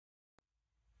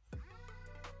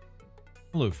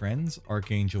Hello friends,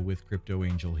 Archangel with Crypto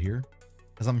Angel here.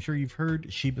 As I'm sure you've heard,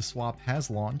 ShibaSwap has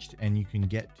launched and you can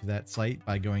get to that site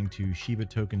by going to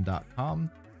shibatoken.com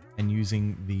and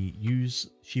using the Use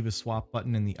ShibaSwap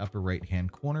button in the upper right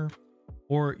hand corner,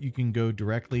 or you can go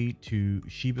directly to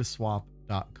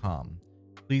shibaswap.com.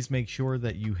 Please make sure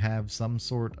that you have some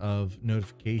sort of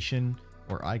notification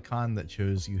or icon that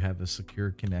shows you have a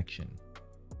secure connection.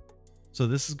 So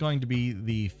this is going to be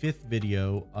the 5th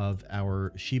video of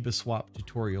our ShibaSwap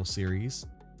tutorial series.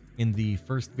 In the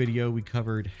first video, we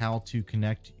covered how to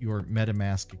connect your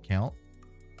MetaMask account.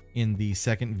 In the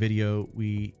second video,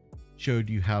 we showed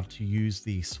you how to use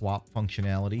the swap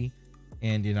functionality.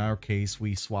 And in our case,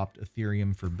 we swapped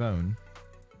Ethereum for Bone.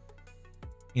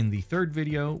 In the third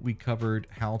video, we covered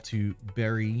how to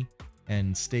bury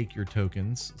and stake your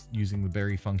tokens using the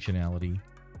bury functionality.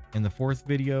 In the fourth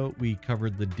video, we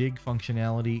covered the dig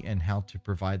functionality and how to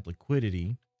provide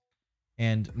liquidity.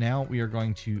 And now we are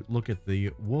going to look at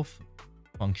the Woof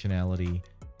functionality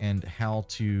and how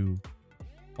to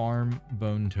farm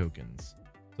Bone tokens.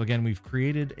 So again, we've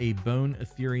created a Bone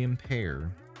Ethereum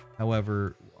pair.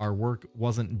 However, our work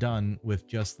wasn't done with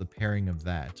just the pairing of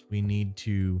that. We need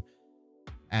to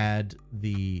add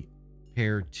the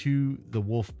pair to the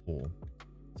Woof pool.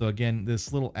 So again,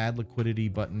 this little add liquidity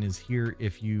button is here.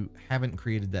 If you haven't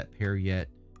created that pair yet,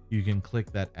 you can click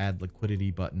that add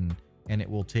liquidity button and it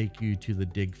will take you to the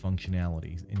dig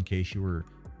functionality in case you were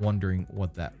wondering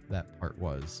what that part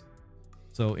was.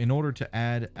 So in order to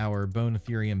add our Bone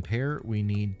Ethereum pair, we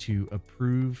need to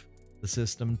approve the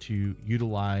system to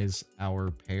utilize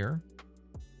our pair.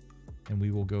 And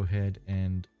we will go ahead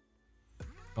and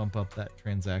bump up that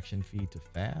transaction fee to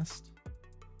fast,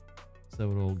 so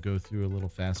it'll go through a little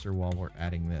faster while we're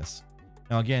adding this.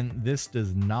 Now again, this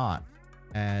does not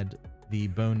add the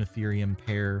Bone Ethereum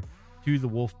pair to the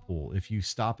Woof pool. If you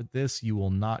stop at this, you will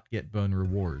not get Bone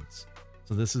rewards.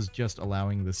 So this is just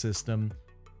allowing the system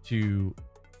to,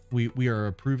 we are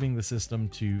approving the system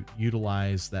to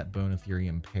utilize that Bone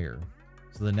Ethereum pair.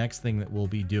 So the next thing that we'll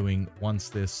be doing once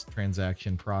this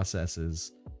transaction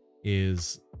processes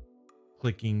is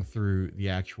clicking through the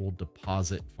actual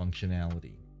deposit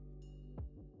functionality.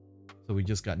 So we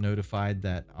just got notified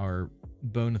that our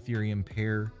Bone Ethereum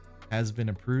pair has been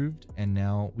approved, and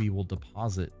now we will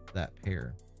deposit that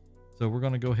pair. So we're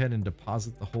going to go ahead and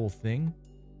deposit the whole thing,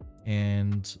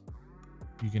 and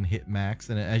you can hit max.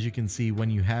 And as you can see, when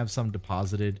you have some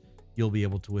deposited, you'll be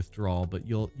able to withdraw, but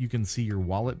you can see your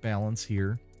wallet balance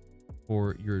here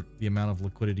for the amount of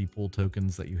liquidity pool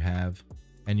tokens that you have,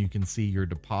 and you can see your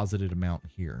deposited amount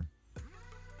here.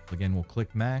 Again, we'll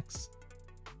click max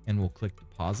and we'll click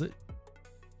deposit.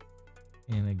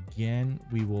 And again,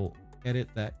 we will edit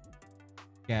that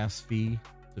gas fee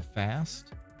to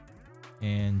fast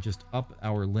and just up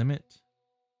our limit.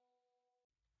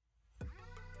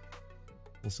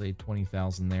 We'll say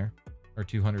 20,000 there, or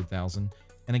 200,000.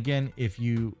 And again, if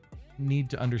you need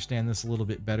to understand this a little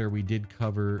bit better, we did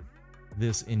cover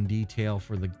this in detail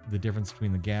for the difference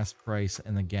between the gas price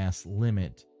and the gas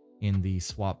limit in the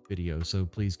swap video. So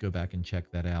please go back and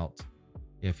check that out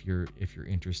if you're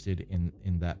interested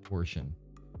in that portion.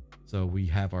 So we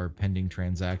have our pending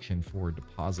transaction for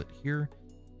deposit here,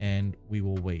 and we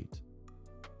will wait.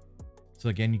 So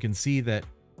again, you can see that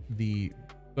the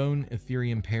Bone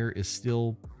Ethereum pair is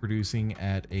still producing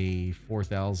at a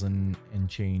 4,000 and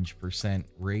change %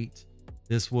 rate.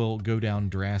 This will go down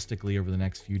drastically over the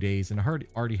next few days, and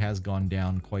it already has gone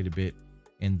down quite a bit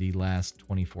in the last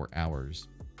 24 hours.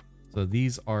 So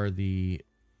these are the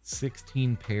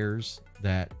 16 pairs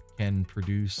that can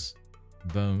produce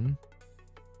Bone.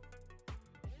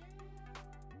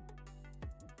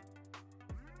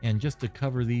 And just to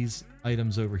cover these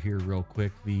items over here real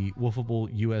quick, the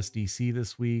Woofable USDC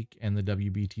this week and the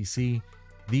WBTC,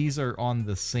 these are on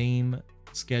the same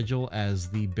schedule as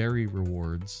the Berry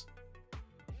rewards.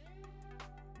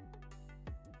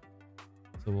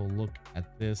 So we'll look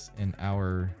at this, and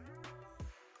our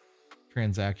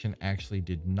transaction actually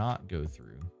did not go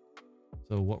through.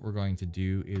 So what we're going to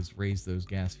do is raise those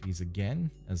gas fees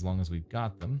again, as long as we've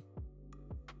got them.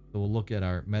 So we'll look at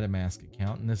our MetaMask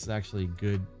account, and this is actually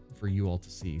good for you all to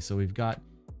see. So we've got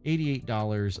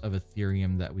 $88 of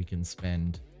Ethereum that we can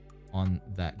spend on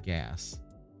that gas.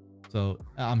 So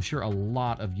I'm sure a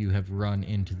lot of you have run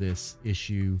into this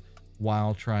issue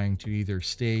while trying to either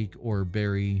stake or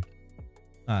bury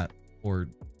or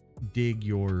dig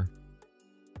your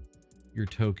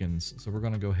tokens. So we're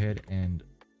going to go ahead and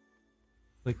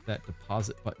click that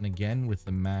deposit button again with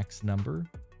the max number.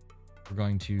 We're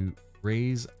going to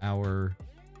raise our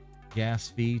gas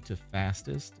fee to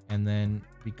fastest, and then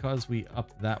because we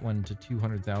upped that one to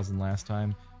 200,000 last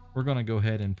time, we're going to go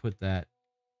ahead and put that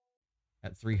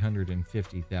at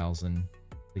 350,000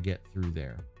 to get through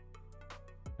there.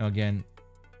 Now again,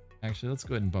 actually, let's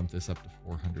go ahead and bump this up to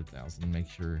 400,000 and make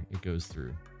sure it goes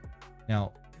through.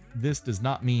 Now, this does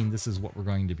not mean this is what we're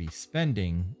going to be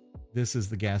spending. This is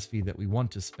the gas fee that we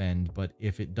want to spend, but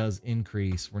if it does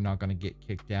increase, we're not going to get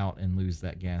kicked out and lose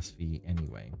that gas fee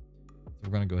anyway. So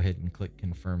we're going to go ahead and click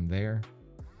confirm there.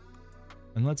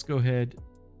 And let's go ahead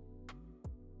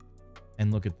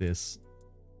and look at this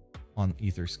on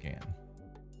Etherscan.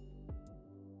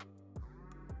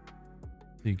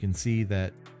 So you can see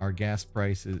that our gas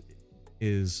price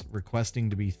is requesting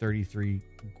to be 33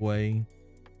 Gwei,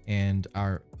 and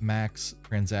our max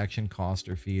transaction cost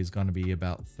or fee is going to be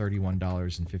about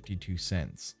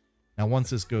 $31.52. Now,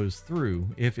 once this goes through,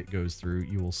 if it goes through,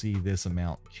 you will see this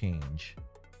amount change.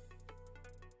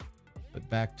 But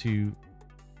back to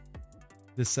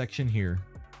this section here,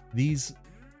 these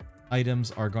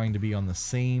items are going to be on the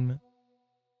same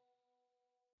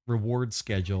reward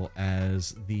schedule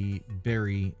as the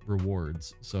berry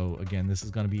rewards. So again, this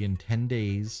is going to be in 10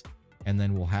 days and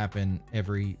then will happen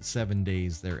every 7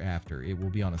 days thereafter. It will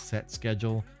be on a set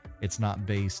schedule. It's not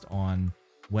based on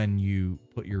when you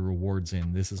put your rewards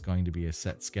in. This is going to be a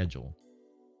set schedule.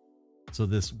 So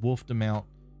this woofed amount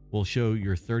will show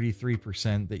your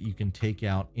 33% that you can take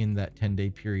out in that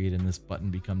 10-day period, and this button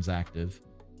becomes active.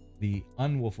 The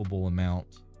unwoofable amount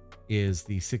is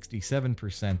the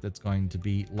 67% that's going to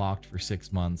be locked for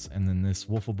 6 months, and then this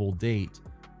woofable date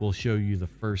will show you the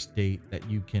first date that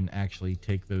you can actually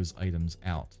take those items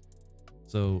out.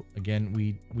 So again,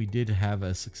 we did have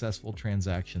a successful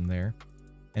transaction there,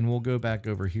 and we'll go back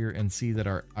over here and see that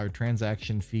our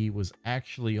transaction fee was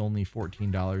actually only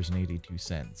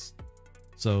 $14.82.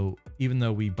 So even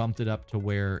though we bumped it up to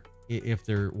where if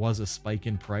there was a spike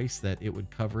in price that it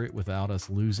would cover it without us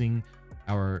losing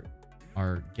our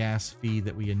gas fee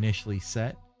that we initially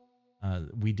set,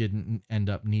 we didn't end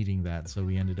up needing that. So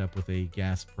we ended up with a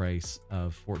gas price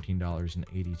of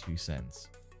 $14.82.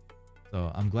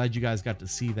 So I'm glad you guys got to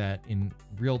see that in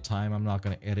real time. I'm not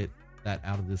going to edit that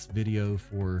out of this video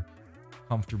for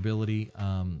comfortability.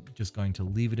 Just going to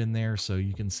leave it in there so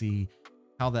you can see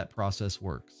how that process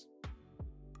works.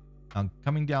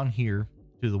 Coming down here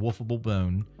to the woofable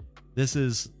bone, this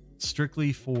is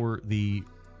strictly for the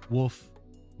Woof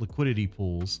liquidity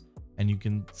pools, and you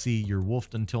can see your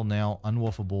woofed until now,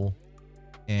 unwoofable,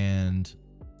 and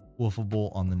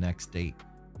woofable on the next date.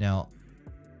 Now,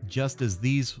 just as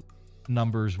these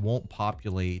numbers won't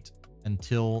populate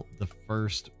until the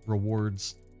first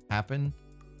rewards happen,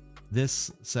 this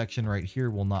section right here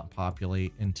will not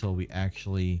populate until we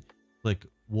actually click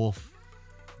woof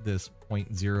this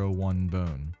 0.01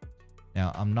 bone.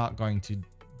 Now, I'm not going to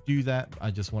do that.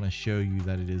 I just want to show you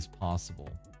that it is possible.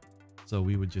 So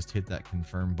we would just hit that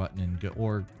confirm button and go,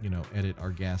 or, you know, edit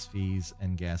our gas fees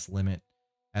and gas limit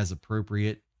as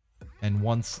appropriate. And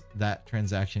once that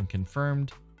transaction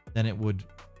confirmed, then it would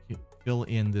fill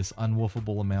in this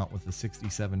unwoofable amount with the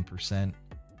 67%,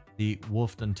 the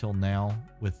woofed until now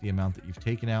with the amount that you've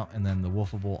taken out, and then the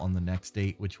woofable on the next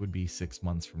date, which would be 6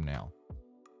 months from now.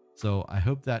 So I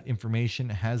hope that information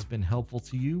has been helpful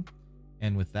to you.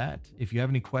 And with that, if you have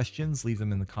any questions, leave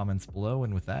them in the comments below.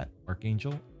 And with that,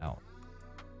 Archangel out.